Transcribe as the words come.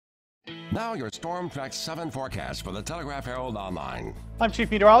Now your Storm Track 7 forecast for the Telegraph Herald Online. I'm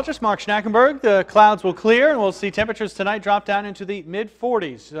Chief Meteorologist Mark Schnackenberg. The clouds will clear and we'll see temperatures tonight drop down into the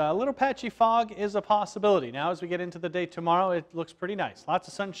mid-40s. A little patchy fog is a possibility. Now as we get into the day tomorrow, it looks pretty nice. Lots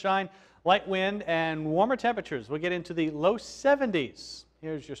of sunshine, light wind, and warmer temperatures. We'll get into the low 70s.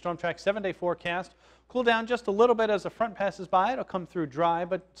 Here's your Storm Track 7-day forecast. Cool down just a little bit as the front passes by. It'll come through dry,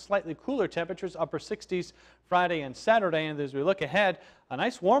 but slightly cooler temperatures, upper 60s Friday and Saturday. And as we look ahead, a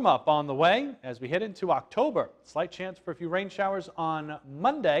nice warm-up on the way as we head into October. Slight chance for a few rain showers on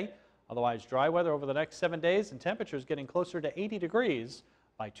Monday. Otherwise, dry weather over the next 7 days and temperatures getting closer to 80 degrees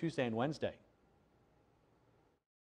by Tuesday and Wednesday.